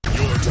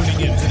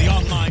into the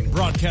online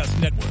broadcast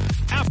network,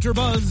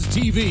 AfterBuzz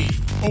TV.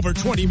 Over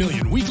 20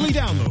 million weekly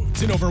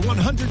downloads in over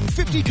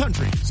 150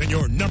 countries, and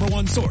your number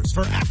one source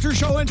for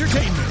after-show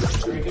entertainment.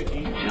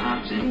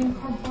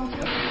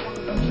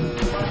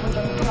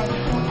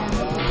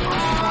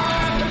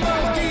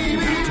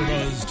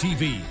 AfterBuzz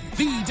TV,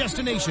 the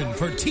destination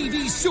for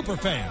TV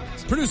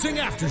superfans, producing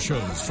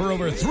aftershows for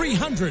over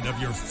 300 of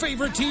your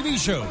favorite TV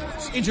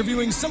shows,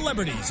 interviewing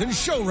celebrities and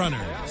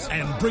showrunners,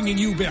 and bringing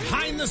you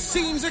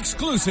behind-the-scenes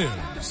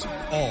exclusives.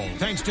 All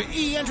thanks to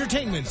E!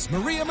 Entertainment's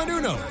Maria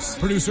Menounos,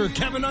 producer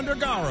Kevin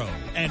Undergaro,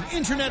 and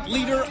internet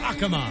leader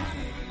Akamai.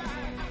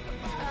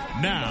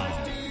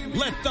 Now,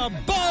 let the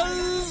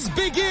buzz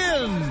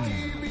begin!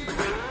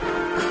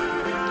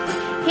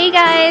 Hey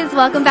guys,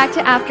 welcome back to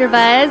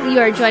AfterBuzz.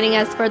 You are joining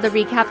us for the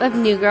recap of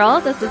New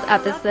Girl. This is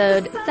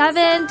episode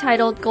 7,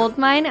 titled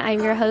Goldmine. I'm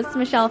your host,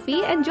 Michelle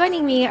Fee, and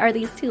joining me are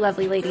these two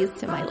lovely ladies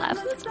to my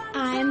left.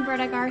 I'm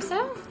Britta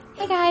Garso.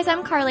 Hey guys,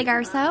 I'm Carly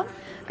Garso.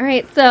 All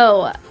right,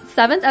 so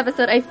 7th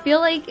episode. I feel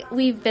like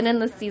we've been in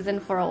this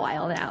season for a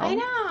while now. I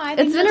know.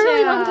 It's been a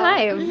really long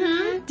time.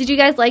 Mm-hmm. Did you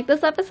guys like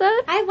this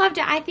episode? I loved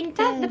it. I think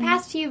that the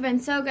past few have been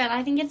so good.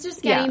 I think it's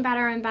just getting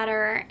better and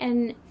better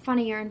and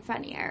funnier and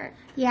funnier.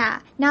 Yeah.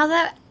 Now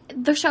that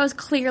the show's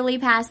clearly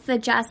past the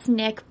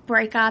Jess-Nick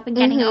breakup and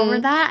getting over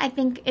that, I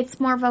think it's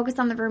more focused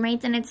on the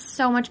roommates, and it's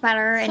so much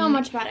better. So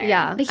much better.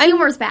 Yeah. The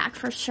humor's back,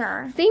 for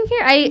sure. Same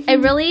here. I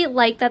really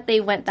like that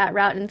they went that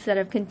route instead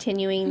of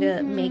continuing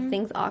to make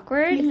things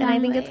awkward, and I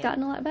think it's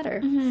gotten a lot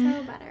better.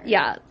 So better.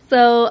 Yeah.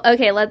 So,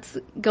 okay, let's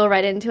go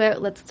right into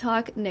it. Let's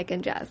talk Nick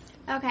and Jess.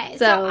 Okay.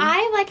 So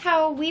I like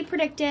how we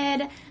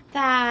predicted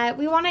that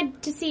we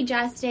wanted to see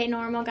Jess date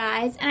normal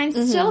guys, and I'm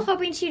still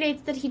hoping she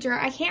dates the teacher.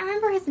 I can't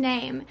remember his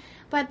name,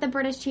 but the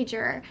British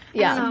teacher.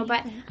 Yeah. I don't know,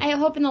 but I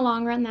hope in the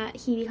long run that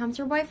he becomes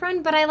her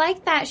boyfriend. But I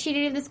like that she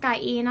dated this guy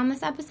Ian on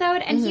this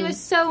episode, and he was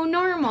so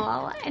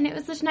normal, and it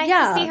was just nice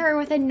to see her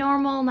with a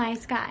normal,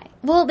 nice guy.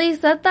 Well, they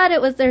said that it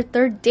was their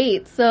third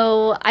date,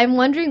 so I'm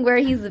wondering where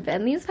he's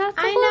been these past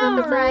couple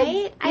episodes.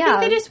 Right? I think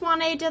they just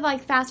wanted to,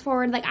 like, fast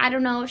forward. Like, I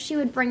don't know if she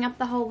would bring up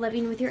the whole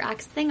living with your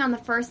ex thing on the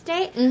first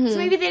date. So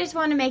maybe they just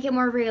want to make it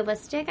more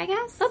realistic, I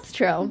guess. That's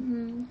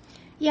true.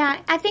 Yeah,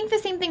 I think the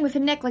same thing with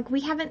Nick. Like,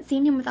 we haven't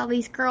seen him with all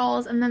these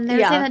girls, and then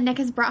they're saying that Nick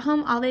has brought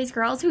home all these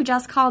girls who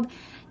just called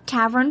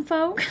tavern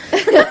folk.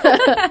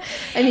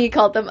 And he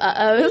called them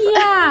uh-ohs.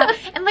 Yeah.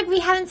 And, like, we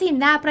haven't seen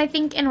that, but I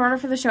think in order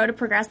for the show to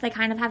progress, they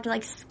kind of have to,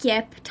 like,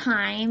 skip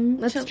time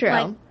That's to, true.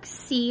 like,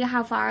 see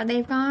how far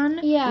they've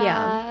gone.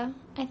 Yeah.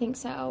 I think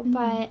so.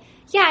 But,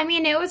 yeah, I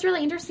mean, it was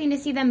really interesting to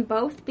see them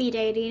both be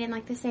dating in,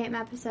 like, the same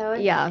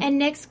episode. Yeah. And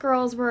Nick's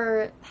girls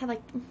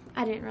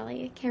I didn't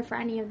really care for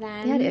any of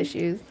them. They had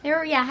issues.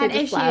 Had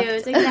just issues,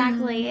 left.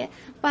 exactly.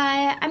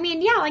 But, I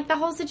mean, yeah, like, the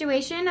whole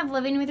situation of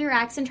living with your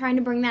ex and trying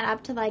to bring that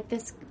up to, like,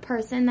 this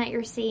person that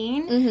you're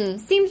seeing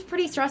seems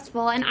pretty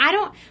stressful. And I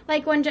don't,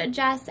 like, when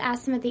Jess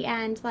asked him at the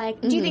end,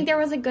 like, do you think there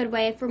was a good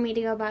way for me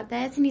to go about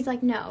this? And he's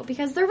like, no,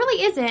 because there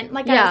really isn't,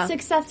 like, a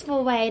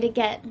successful way to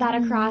get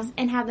that across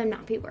and have them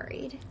not be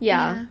worried.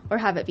 Yeah. Or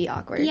have it be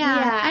awkward.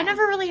 Yeah. I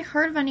never really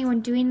heard of anyone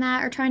doing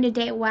that or trying to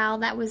date while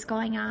that was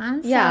going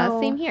on. Yeah,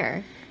 same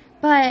here.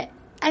 But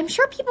I'm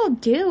sure people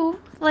do.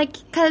 Like,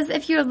 because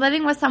if you're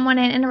living with someone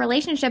in a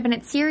relationship and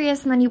it's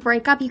serious and then you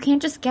break up, you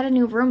can't just get a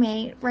new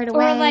roommate right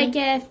away. Or, like,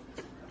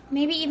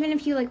 maybe even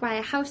if you, like, buy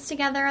a house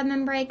together and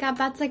then break up,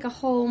 that's, like, a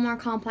whole more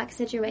complex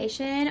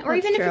situation. Or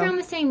That's even true. if you're on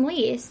the same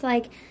lease.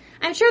 Like,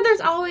 I'm sure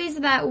there's always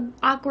that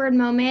awkward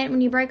moment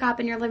when you break up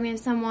and you're living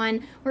with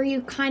someone where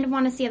you kind of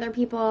want to see other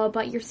people,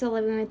 but you're still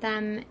living with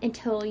them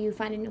until you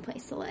find a new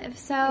place to live.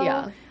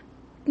 So,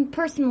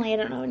 personally, I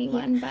don't know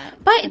anyone,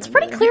 But it's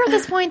pretty clear at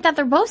this point that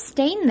they're both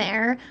staying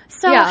there.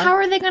 So how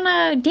are they going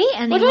to date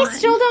anyone? Which I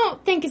still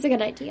don't think is a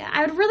good idea.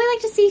 I would really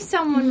like to see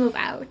someone move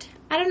out.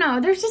 I don't know.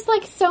 There's just,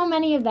 like, so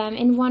many of them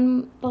in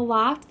the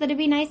loft that it'd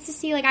be nice to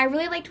see. Like, I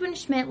really liked when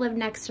Schmidt lived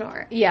next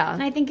door. Yeah.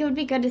 And I think it would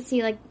be good to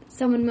see, like,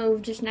 someone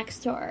move just next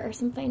door or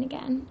something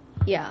again.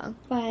 Yeah.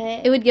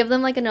 But it would give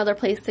them, like, another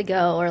place to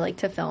go or, like,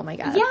 to film, I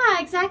guess. Yeah,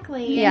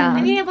 exactly. Yeah. I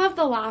mean, I love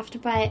the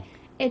loft, but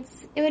it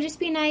would just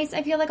be nice.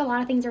 I feel like a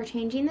lot of things are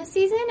changing this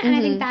season, and I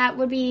think that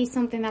would be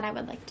something that I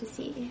would like to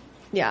see.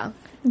 Yeah.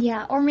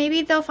 Yeah, or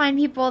maybe they'll find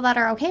people that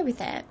are okay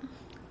with it.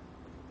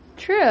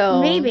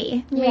 True.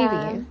 Maybe.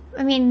 Yeah.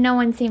 I mean, no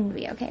one seemed to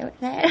be okay with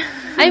it.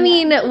 I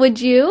mean, would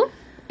you?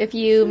 If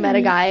you met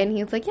a guy and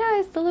he's like, yeah,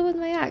 I still live with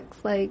my ex,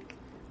 like...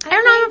 I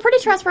don't know, I'm pretty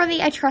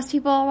trustworthy. I trust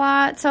people a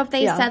lot. So if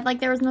they said, like,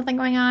 there was nothing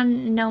going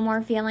on, no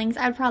more feelings,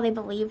 I would probably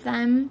believe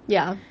them.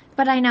 Yeah.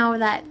 But I know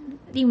that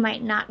you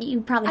might not,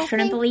 you probably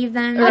shouldn't believe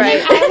them.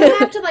 Right. I would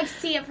have to, like,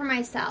 see it for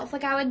myself.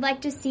 Like, I would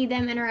like to see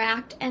them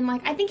interact, and,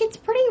 like, I think it's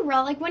pretty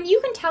real. Like, when you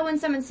can tell when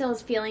someone still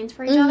has feelings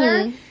for each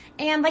other,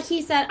 And like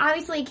he said,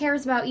 obviously he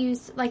cares about you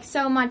like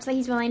so much that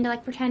he's willing to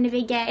like pretend to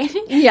be gay.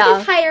 Yeah.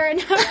 Just hire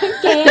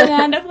another gay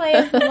man to play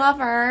his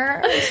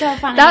lover. So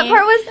funny. That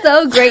part was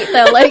so great,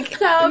 though. Like,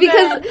 So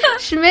because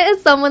good. Schmidt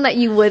is someone that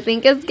you would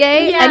think is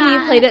gay, and Yeah.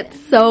 he played it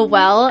so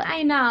well.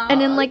 I know.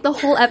 And in like the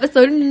whole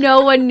episode,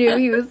 no one knew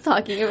he was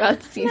talking about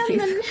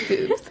Cece's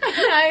boobs.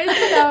 I know,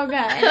 it's so good.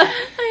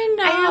 I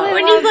know. I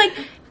really and love- he's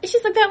like,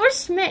 she's like, that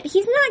was Schmidt.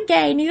 He's not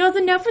gay. And he goes,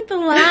 enough with the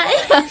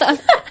lie.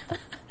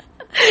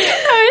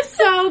 That was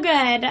so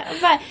good.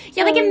 But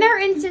yeah, like in their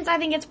instance, I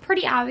think it's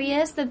pretty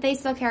obvious that they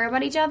still care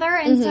about each other.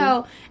 And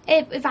so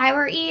if I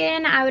were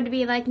Ian, I would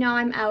be like, no,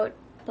 I'm out.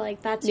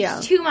 Like that's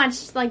just too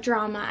much like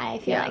drama, I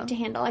feel like, to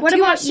handle. Like What too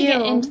about much to get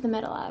you? into the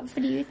middle of.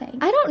 What do you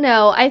think? I don't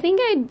know. I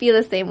think I'd be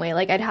the same way.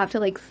 Like, I'd have to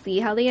like see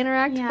how they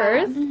interact Yeah.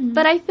 first.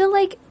 But I feel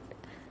like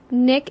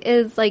Nick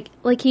is like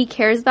he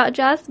cares about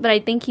Jess, but I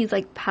think he's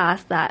like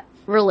past that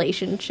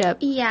relationship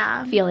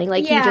Yeah. feeling.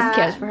 Like he Yeah. just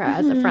cares for her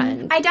as a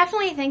friend. I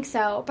definitely think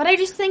so. But I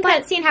just think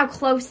that seeing how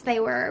close they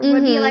were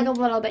would be like a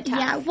little bit tough.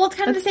 Yeah, well, it's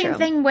kind of the That's same true.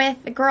 thing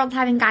with girls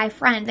having guy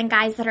friends and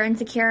guys that are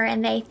insecure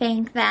and they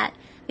think that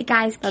the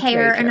guys care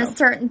very in a true.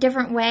 certain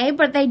different way,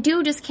 but they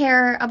do just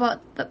care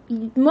about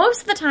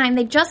most of the time,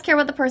 they just care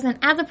about the person,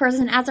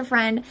 as a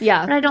friend.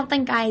 Yeah. But I don't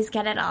think guys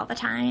get it all the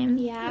time.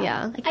 Yeah.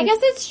 Yeah. I guess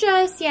it's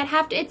just,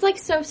 it's like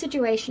so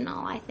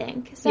situational, I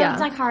think. So Yeah.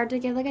 it's like hard to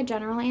give like a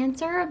general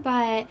answer,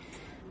 but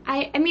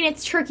I mean,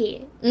 it's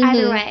tricky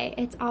either way.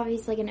 It's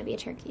obviously going to be a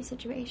tricky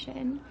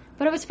situation.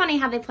 But it was funny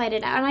how they played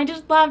it out, and I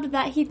just loved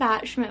that he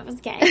thought Schmidt was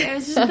gay. It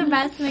was just the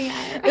best thing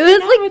ever. It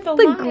was like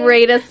the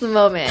greatest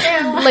moment.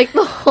 Like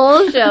the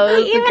whole show.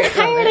 Was He even a great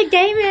hired moment. a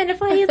gay man to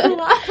play his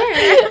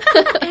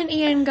lover. And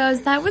Ian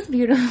goes, that was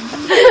beautiful.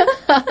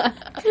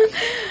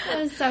 It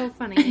was so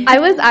funny. I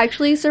was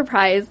actually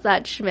surprised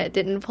that Schmidt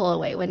didn't pull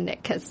away when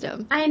Nick kissed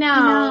him. I know.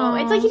 I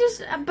know. It's like he just,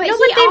 but No, he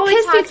but they've always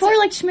kissed talks before.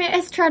 Like Schmidt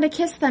has tried to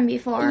kiss them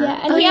before.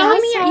 Yeah, and oh, he yeah,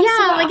 always talks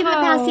about like in the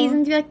past how-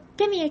 seasons, be like,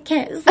 give me a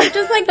kiss, like,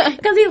 just like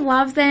because he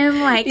loves him.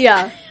 Like,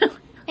 Yeah.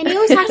 And he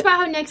always talks about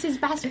how Nick's his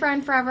best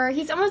friend forever.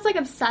 He's almost like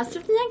obsessed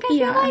with Nick, I feel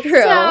Yeah, like.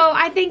 true. So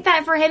I think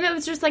that for him it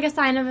was just like a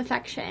sign of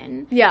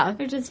affection. Yeah.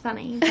 Which is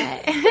funny, but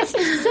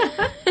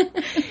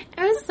it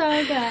was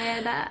so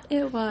good.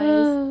 it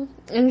was.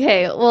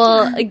 Okay,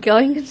 well,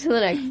 going into the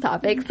next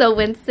topic. So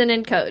Winston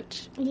and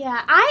Coach. Yeah,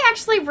 I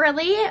actually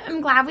really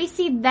am glad we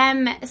see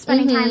them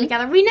spending time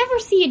together. We never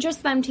see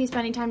just them two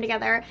spending time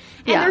together.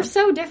 And Yeah. they're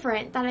so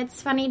different that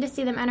it's funny to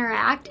see them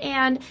interact.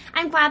 And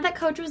I'm glad that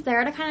Coach was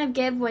there to kind of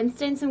give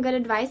Winston some good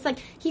advice. Like,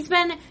 he's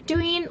been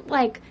doing,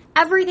 like,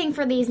 everything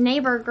for these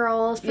neighbor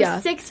girls for Yeah.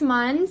 6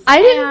 months.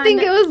 I didn't and-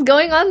 think it was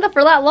going on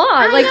for that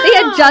long. Like, they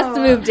had just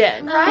know. moved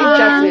in. They Right.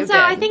 just And moved so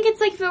in. I think it's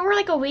like if it were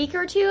like a week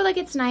or two, like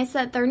it's nice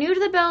that they're new to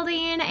the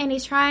building and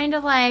he's trying to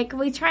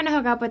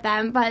hook up with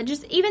them, but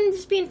just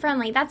being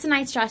friendly, that's a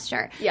nice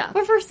gesture. Yeah.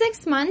 But for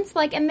 6 months,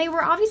 like, and they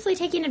were obviously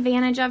taking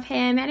advantage of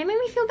him, and it made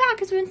me feel bad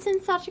because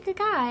Winston's such a good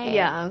guy.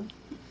 Yeah.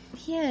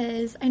 He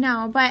is, I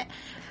know, but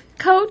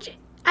Coach,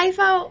 I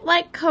felt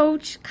like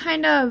Coach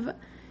kind of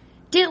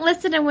didn't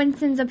listen to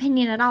Winston's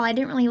opinion at all. I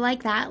didn't really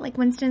like that. Like,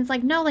 Winston's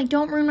like, no, like,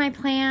 don't ruin my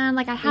plan.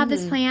 Like, I have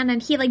this plan,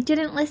 and he, like,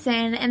 didn't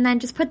listen, and then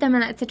just put them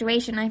in that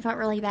situation. I felt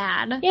really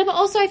bad. Yeah, but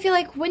also I feel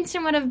like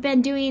Winston would have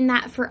been doing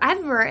that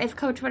forever if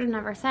Coach would have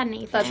never said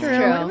anything. That's true.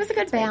 It was a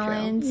good Very true.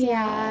 balance.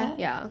 Yeah.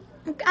 Yeah.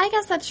 I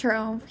guess that's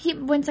true.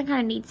 Winston kind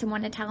of needs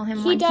someone to tell him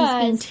He when he's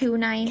being does. too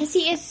nice. Because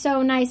he is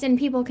so nice, and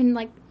people can,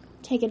 like,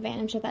 take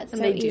advantage of that so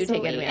they do easily.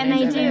 take advantage and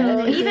they of do.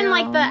 it. They Even do.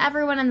 like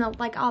everyone and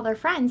all their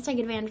friends take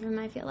advantage of him,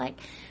 I feel like.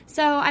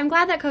 So I'm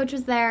glad that Coach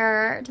was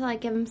there to like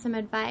give him some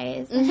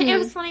advice. It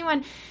was funny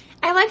when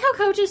I like how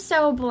Coach is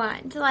so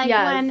blunt. Like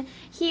Yes.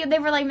 when they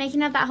were like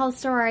making up that whole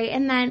story,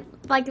 and then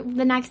like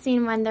the next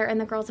scene when they're in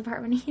the girls'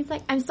 apartment, he's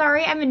like, "I'm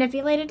sorry, I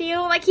manipulated you."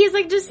 Like he's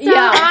like just so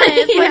Yeah.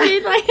 honest. Yeah. Like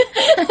he's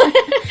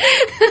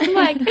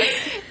like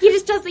he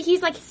just does.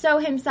 He's like so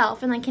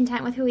himself and like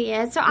content with who he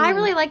is. So I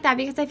really like that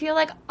because I feel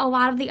like a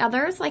lot of the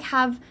others like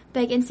have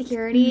big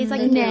insecurities,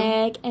 like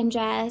Nick and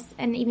Jess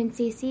and even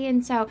Cece,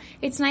 and so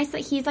it's nice that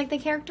he's like the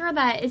character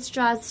that it's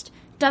just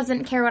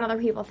doesn't care what other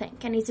people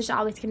think, and he's just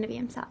always going to be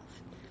himself.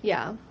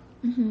 Yeah.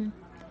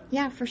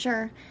 Yeah, for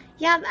sure.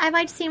 Yeah, I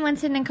liked seeing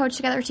Winston and Coach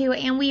together too,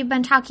 and we've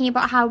been talking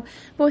about how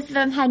both of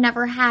them had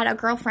never had a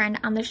girlfriend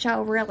on the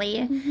show, really.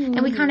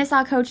 And we kind of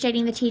saw Coach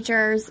dating the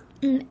teachers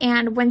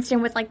and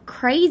Winston with like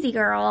crazy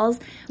girls,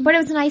 but it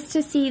was nice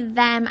to see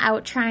them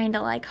out trying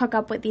to like hook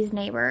up with these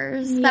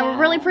neighbors that were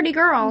really pretty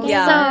girls.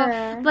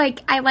 Yeah. So,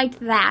 like, I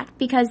liked that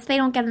because they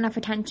don't get enough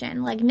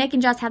attention. Like, Nick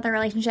and Jess had their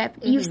relationship.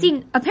 You've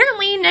seen,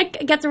 apparently,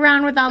 Nick gets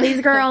around with all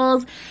these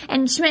girls,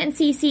 and Schmidt and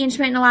Cece and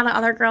Schmidt and a lot of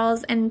other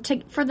girls,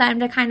 and for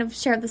them to kind of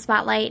share the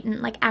spotlight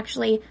and, like,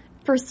 actually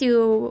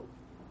pursue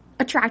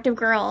attractive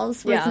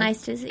girls was Yeah.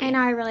 nice to see. I know,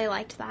 I really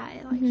liked that.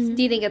 Like,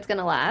 Do you think it's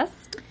gonna last?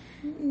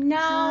 No,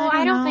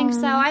 I don't think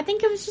so. I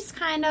think it was just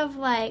kind of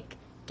like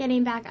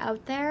getting back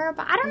out there.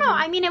 But I don't know.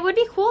 I mean, it would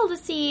be cool to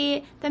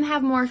see them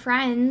have more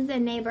friends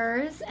and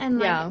neighbors and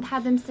like Yeah.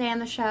 have them stay on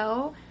the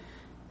show.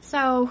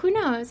 So who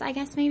knows? I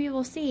guess maybe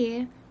we'll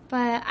see.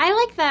 But I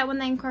like that when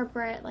they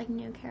incorporate, like,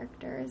 new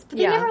characters. But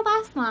they never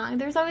last long.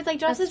 There's always, like,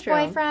 Jess's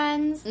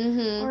boyfriends.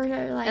 Mm-hmm.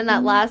 Or, like, and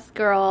that last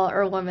girl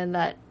or woman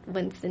that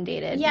Winston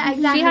dated. Yeah,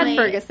 exactly. She had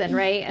Ferguson,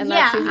 right? And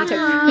that's who he took.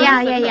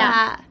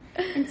 Yeah.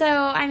 And so,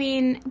 I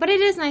mean, but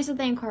it is nice that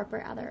they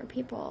incorporate other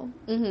people.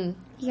 Mm-hmm.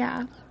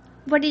 Yeah.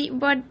 What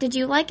did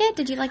you like it?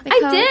 Did you like the I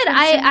coach? did.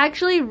 I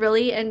actually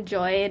really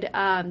enjoyed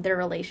their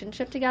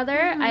relationship together.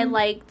 Mm-hmm. I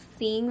liked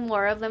seeing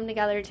more of them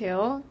together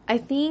too. I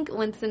think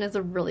Winston is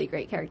a really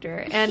great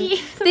character, and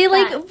they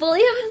like bully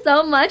him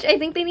so much. I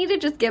think they need to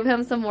just give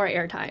him some more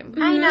airtime.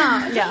 I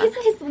know. Yeah.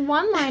 His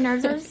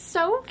one-liners are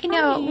so funny.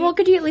 I know. Well,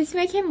 could you at least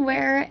make him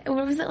wear,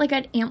 what was it, like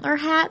an antler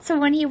hat? So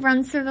when he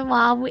runs through the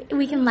wall,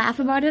 we can laugh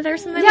about it or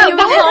something? Yeah, what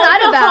is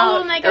that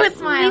about? Like a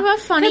smile. Leave a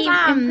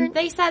funny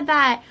they said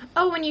that,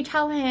 when you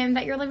tell him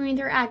that you're living with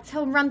your ex,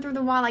 he'll run through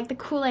the wall like the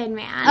Kool-Aid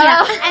man.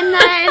 Yeah. And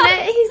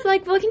then he's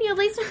like, well, can you at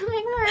least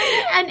make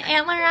an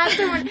antler hat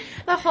so when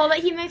the hole that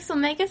he makes will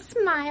make us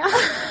smile?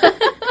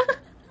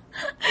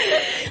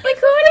 Like,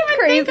 who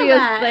would even think of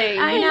that? Thing.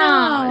 I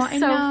know. I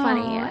So know.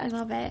 funny. I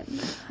love it.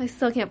 I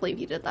still can't believe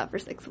he did that for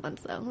 6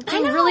 months, though. It's I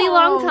a know. really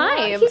long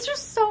time. He's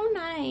just so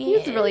nice.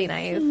 He's really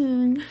nice.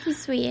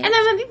 He's sweet. And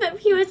then when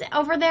he was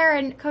over there,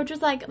 and Coach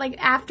was like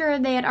after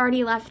they had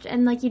already left,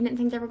 and like you didn't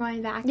think they were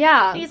going back.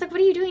 Yeah. And he's like, "What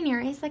are you doing here?"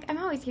 He's like, "I'm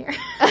always here."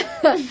 I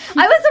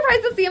was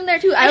surprised to see him there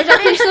too. I was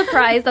actually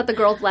surprised that the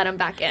girls let him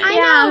back in. I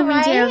know, me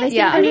right? too. They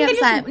seemed I pretty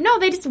think upset.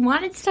 they just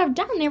wanted stuff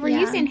done. They were Yeah.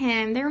 using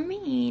him. They were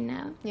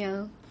mean.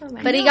 Yeah. Poor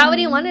Winston. But he got what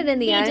he wanted in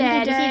the He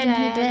end. did.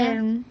 He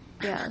did.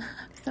 Yeah.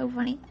 So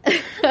funny.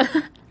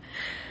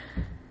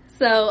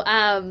 So,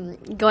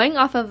 going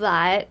off of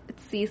that,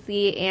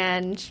 Cece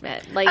and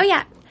Schmidt. Like, Oh,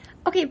 yeah.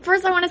 Okay,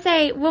 first I want to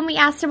say, when we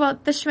asked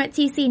about the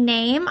Schmidt-Cece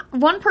name,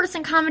 one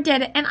person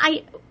commented, and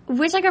I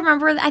wish I could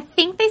remember, I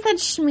think they said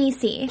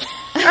Schmeesy,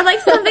 or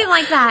like something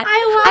like that.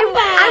 I love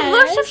that. I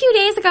looked a few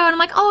days ago, and I'm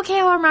like, oh, okay,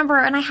 I'll remember,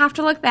 and I have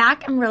to look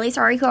back. I'm really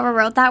sorry, whoever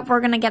wrote that. We're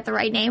going to get the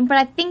right name, but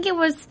I think it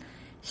was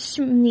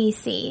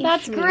Schmeesy.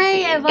 That's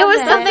great. I love It was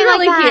something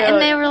really like that, cute.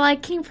 and they were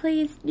like, can you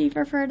please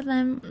refer to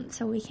them?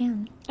 So we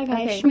can.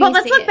 Okay. But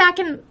let's look back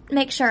and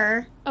make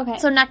sure. Okay.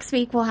 So next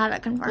week we'll have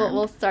it confirmed.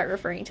 we'll start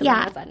referring to Yeah.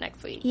 them as that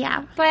next week.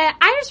 Yeah. But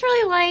I just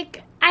really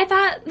I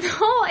thought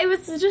it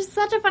was just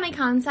such a funny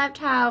concept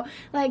how,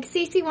 like,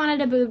 Cece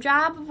wanted a boob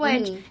job,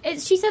 which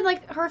she said,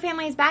 like, her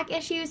family has back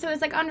issues, so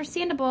it's, like,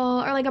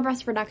 understandable, or, like, a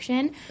breast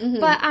reduction.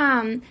 But,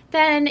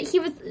 then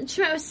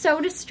Schmidt was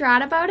so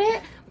distraught about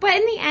it, but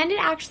in the end, it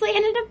actually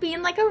ended up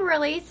being, like, a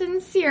really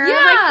sincere,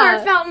 like,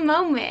 heartfelt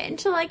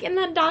moment, like, in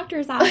the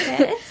doctor's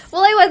office.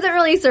 Well, I wasn't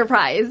really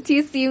surprised.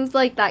 He seems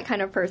like that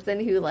kind of person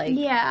who, like,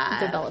 Yeah.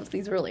 develops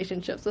these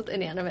relationships with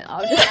inanimate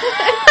objects.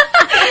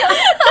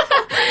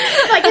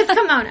 Like his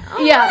kimono.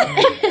 Yeah.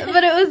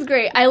 But it was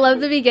great. I love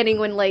the beginning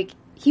when, like,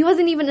 he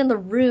wasn't even in the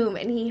room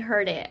and he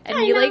heard it. And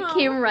he, like,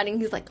 came running.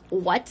 He's like,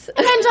 what?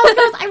 And then Jess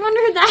goes, I wonder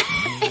who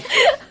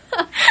that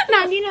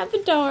knocking at the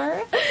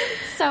door.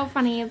 So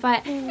funny.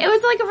 But it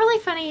was, like, a really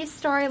funny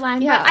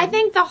storyline. Yeah. But I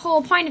think the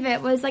whole point of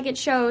it was, like, it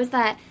shows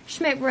that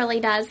Schmidt really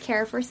does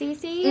care for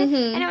Cece.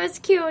 And it was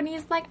cute. And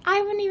he's like,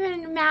 I wouldn't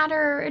even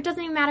matter. It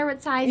doesn't even matter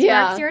what size you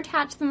are, 'cause you're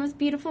attached to the most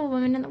beautiful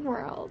woman in the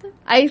world.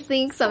 I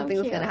think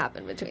something's cute. going to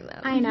happen between them.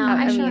 I know.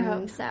 I sure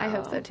hope so. I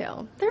hope so,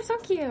 too. They're so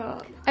cute.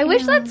 I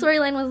wish that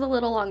storyline was a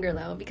little longer,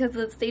 though, because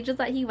the stages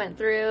that he went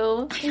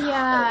through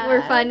Yeah.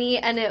 were funny,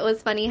 and it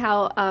was funny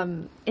how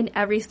in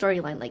every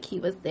storyline, like, he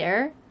was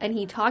there and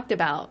he talked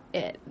about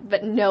it,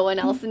 but no one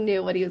else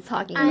knew what he was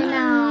talking about. I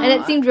know. And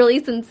it seemed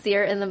really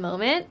sincere in the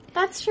moment.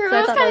 That's true. So I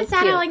it was thought kind that of was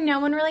sad cute. how, like, no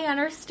one really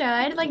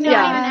understood. Like, no one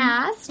even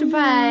asked.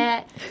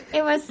 But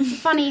it was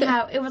funny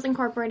how it was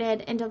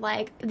incorporated into,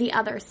 like, the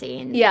other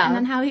scenes. Yeah. And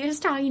then how he was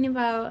talking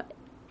about,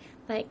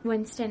 like,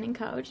 Winston and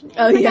Coach. And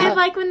Oh, like, yeah. I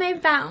like when they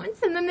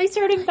bounce. And then they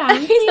started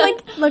bouncing. He's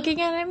like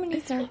looking at him and he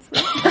starts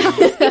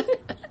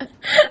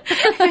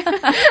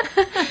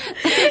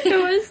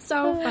It was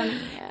so funny.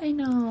 I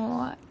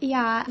know.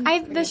 Yeah.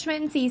 The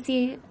Schmidt and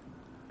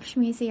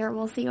Schmeesy, or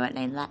we'll see what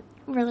name that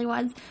really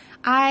was.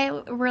 I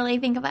really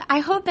think of it. I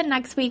hope that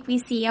next week we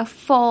see a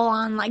full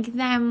on, like,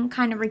 them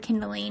kind of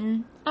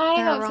rekindling I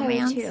their hope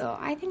romance. so too.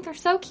 I think they're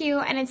so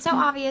cute, and it's so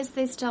obvious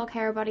they still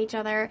care about each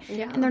other.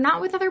 Yeah. And they're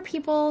not with other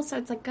people, so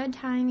it's like good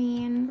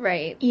timing.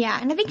 Right. Yeah,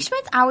 and I think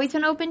Schmidt's always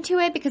been open to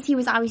it because he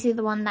was obviously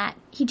the one that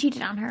he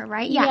cheated on her,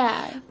 right?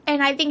 Yeah.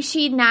 And I think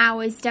she now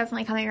is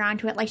definitely coming around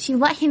to it. Like, she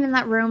let him in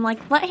that room,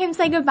 like, let him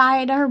say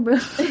goodbye to her boo.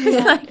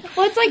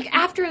 Well, it's like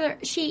after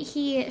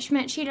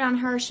Schmidt cheated on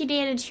her, she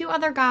dated 2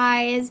 other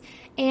guys,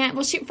 and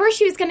first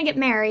she was going to get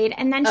married,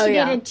 and then she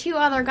dated 2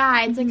 other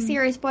guys, like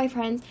serious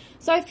boyfriends.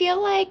 So I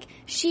feel like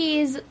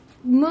she's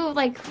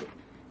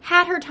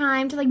had her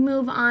time to, like,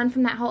 move on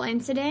from that whole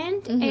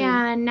incident,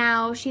 and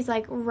now she's,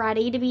 like,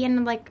 ready to be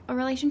in, like, a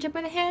relationship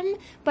with him,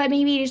 but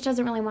maybe he just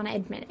doesn't really want to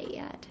admit it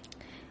yet.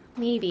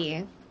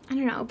 Maybe. I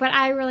don't know, but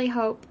I really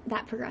hope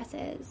that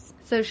progresses.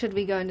 So should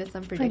we go into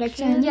some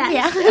predictions?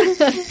 Yes.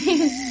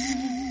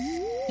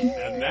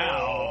 And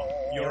now,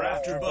 your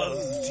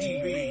AfterBuzz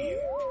TV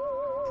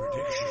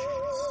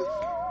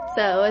predictions.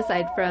 So,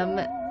 aside from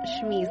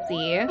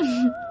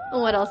Shmeezy,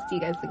 what else do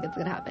you guys think is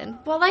going to happen?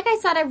 Well, like I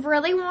said, I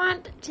really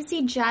want to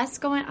see Jess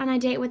going on a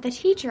date with the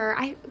teacher.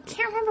 I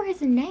can't remember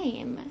his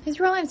name. His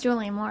real name's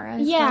Julian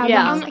Morris. Yeah,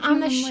 Yeah. on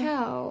the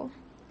show.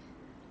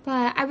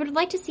 But I would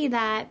like to see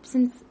that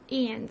since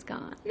Ian's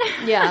gone.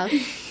 Yeah.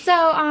 So,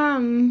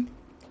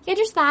 yeah,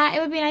 just that.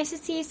 It would be nice to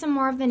see some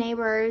more of the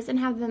neighbors and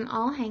have them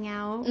all hang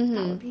out.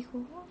 That would be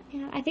cool.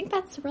 Yeah, I think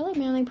that's really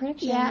my only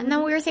prediction. Yeah, and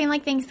then we were saying,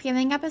 like,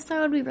 Thanksgiving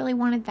episode, we really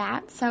wanted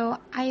that, so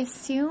I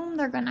assume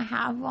they're gonna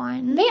have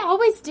one. They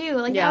always do.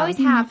 Like, Yeah. they always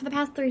have for the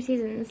past 3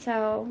 seasons,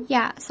 so...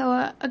 Yeah,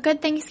 so a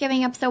good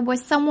Thanksgiving episode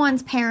with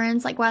someone's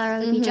parents, like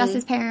whether it be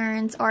Jess's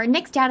parents or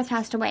Nick's dad has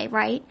passed away,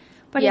 right?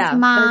 But Yeah, his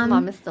mom, but his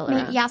mom is still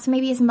around. Yeah, so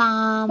maybe his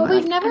mom. But or,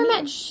 we've never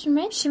met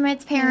Schmidt.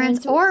 Schmidt's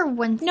parents or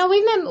Winston. No,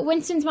 we've met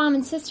Winston's mom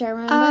and sister,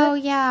 remember? Oh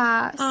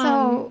yeah,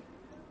 so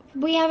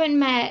We haven't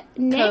met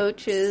Nick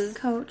Coaches.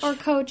 coach. or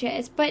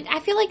coaches, but I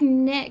feel like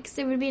Nick's,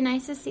 it would be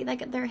nice to see,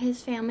 like,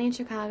 his family in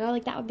Chicago.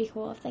 Like, that would be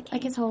cool if they came.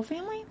 Like his whole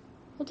family.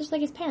 Well, just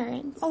like his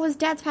parents. Oh, his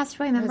dad's passed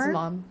away. Remember? His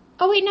mom.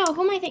 Oh, wait, no,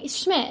 who am I thinking?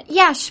 Schmidt.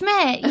 Yeah,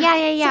 Schmidt.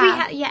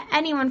 Yeah. So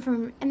anyone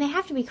from, and they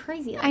have to be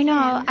crazy. Like I know.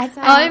 him, I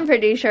so- I'm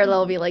pretty sure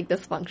they'll be, like,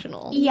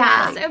 dysfunctional.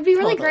 Yeah. So it would be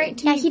really Totally. great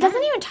to Yeah, meet he doesn't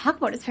them. even talk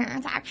about his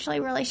parents. Actually,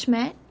 really,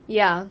 Schmidt.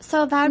 Yeah.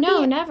 So that'd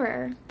No, be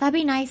never. that'd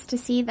be nice to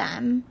see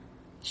them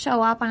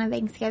show up on a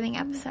Thanksgiving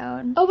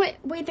episode. Oh, but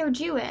wait, they're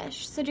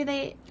Jewish. So do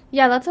they?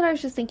 Yeah, that's what I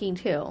was just thinking,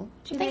 too.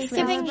 Do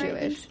Thanksgiving- they celebrate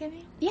Jewish.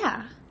 Thanksgiving?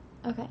 Yeah,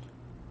 Okay.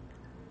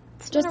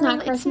 it's Just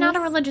not not it's not a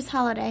Christmas? religious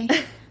holiday.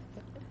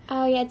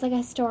 Oh yeah, it's like a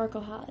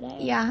historical holiday.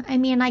 Yeah, I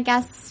mean, I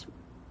guess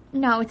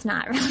no, it's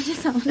not a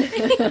religious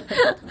holiday.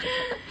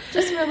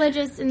 Just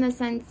religious in the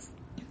sense.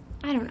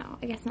 I don't know.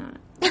 I guess not.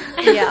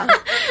 Yeah.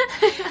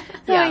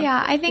 So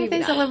yeah, I think maybe they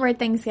not. celebrate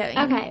Thanksgiving.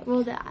 Okay.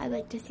 Well, I'd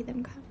like to see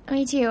them come.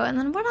 Me too. And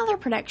then what other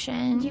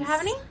predictions? Do you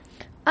have any?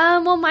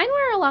 Well, mine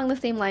were along the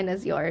same line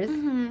as yours.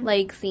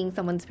 Like seeing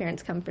someone's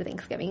parents come for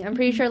Thanksgiving. I'm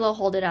pretty sure they'll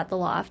hold it at the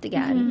loft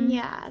again.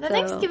 Yeah, the So-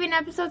 Thanksgiving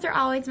episodes are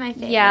always my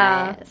favorite.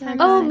 Yeah. So I'm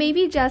Oh, excited.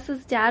 maybe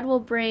Jess's dad will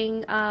bring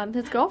his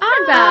girlfriend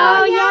Oh,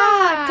 back.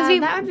 yeah, 'cause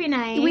that would be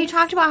nice. We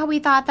talked about how we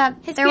thought that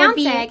his there fiance, would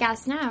be. I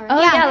guess now. Right? Oh,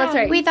 yeah, that's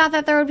right. We thought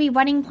that there would be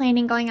wedding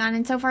planning going on,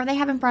 and so far they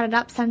haven't brought it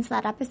up since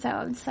that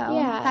episode. So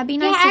Yeah, that'd be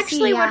nice. Yeah, to I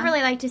actually see, would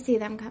really like to see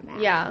them come back.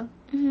 Yeah.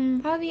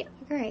 that would be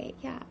great.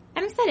 Yeah,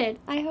 I'm excited.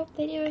 I hope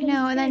they do it.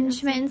 No, and then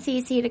Schmidt and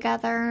Cece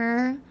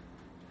together.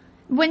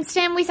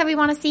 Winston, we said we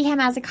want to see him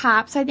as a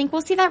cop, so I think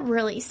we'll see that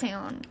really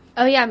soon.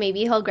 Oh, yeah,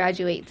 maybe he'll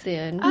graduate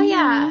soon. Oh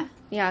yeah,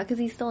 Yeah, because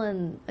he's still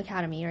in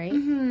academy, right?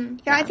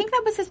 Yeah, I think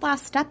that was his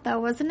last step, though,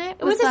 wasn't it?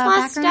 it was his the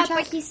last background step,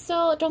 check? but he's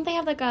still. Don't they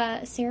have like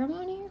a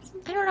ceremony or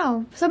something? I don't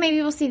know. So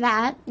maybe we'll see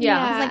that.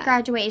 Yeah. It's like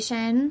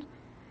graduation.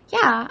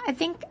 Yeah, I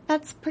think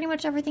that's pretty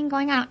much everything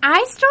going on.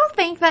 I still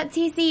think that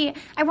Cece,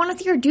 I want to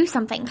see her do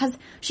something because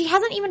she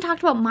hasn't even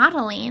talked about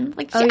modeling.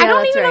 Like, Oh, I yeah, don't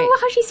that's even know right.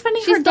 how she's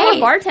spending She's her still a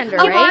days. bartender,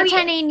 Oh, right?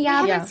 bartending,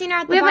 yeah. We haven't seen her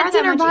at the We bar haven't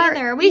seen that her much bar-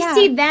 either. We yeah.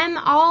 see them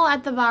all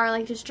at the bar,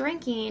 like just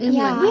drinking.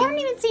 Yeah. We haven't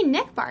even seen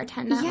Nick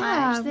bartend that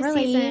Yeah, much this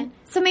really. season.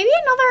 So maybe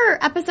another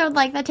episode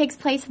like that takes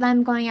place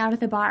them going out at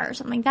the bar or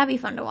something. That'd be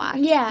fun to watch.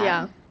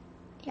 Yeah.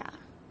 Yeah,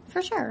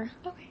 for sure.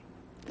 Okay.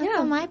 That's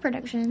all my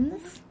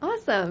predictions.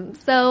 Awesome.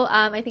 So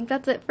I think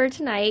that's it for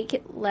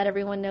tonight. Let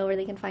everyone know where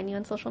they can find you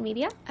on social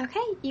media.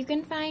 Okay, you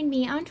can find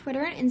me on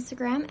Twitter and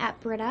Instagram at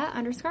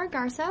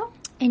Britta_Garso.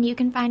 And you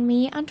can find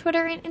me on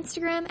Twitter and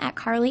Instagram at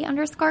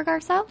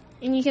Carly_Garso.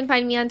 And you can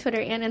find me on Twitter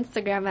and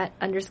Instagram at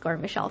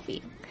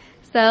 _MichelleFee.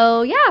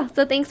 So, yeah.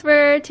 So, thanks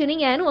for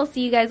tuning in. We'll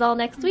see you guys all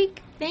next week.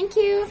 Thank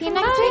you. See you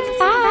next week.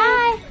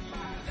 Bye.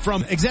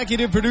 From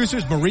executive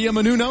producers Maria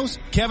Menounos,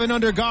 Kevin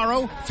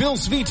Undergaro, Phil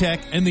Svitek,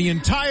 and the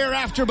entire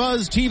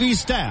AfterBuzz TV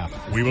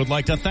staff, we would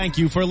like to thank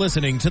you for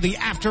listening to the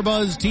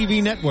AfterBuzz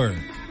TV network.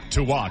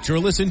 To watch or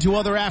listen to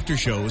other after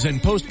shows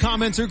and post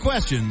comments or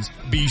questions,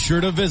 be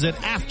sure to visit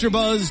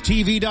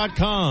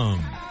AfterBuzzTV.com.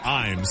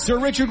 I'm Sir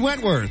Richard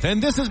Wentworth,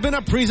 and this has been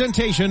a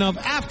presentation of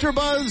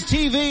AfterBuzz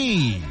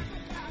TV.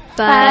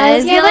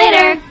 Buzz you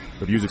later.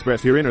 The views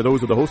expressed herein are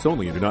those of the hosts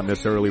only and do not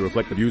necessarily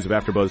reflect the views of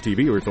AfterBuzz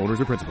TV or its owners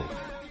or principals.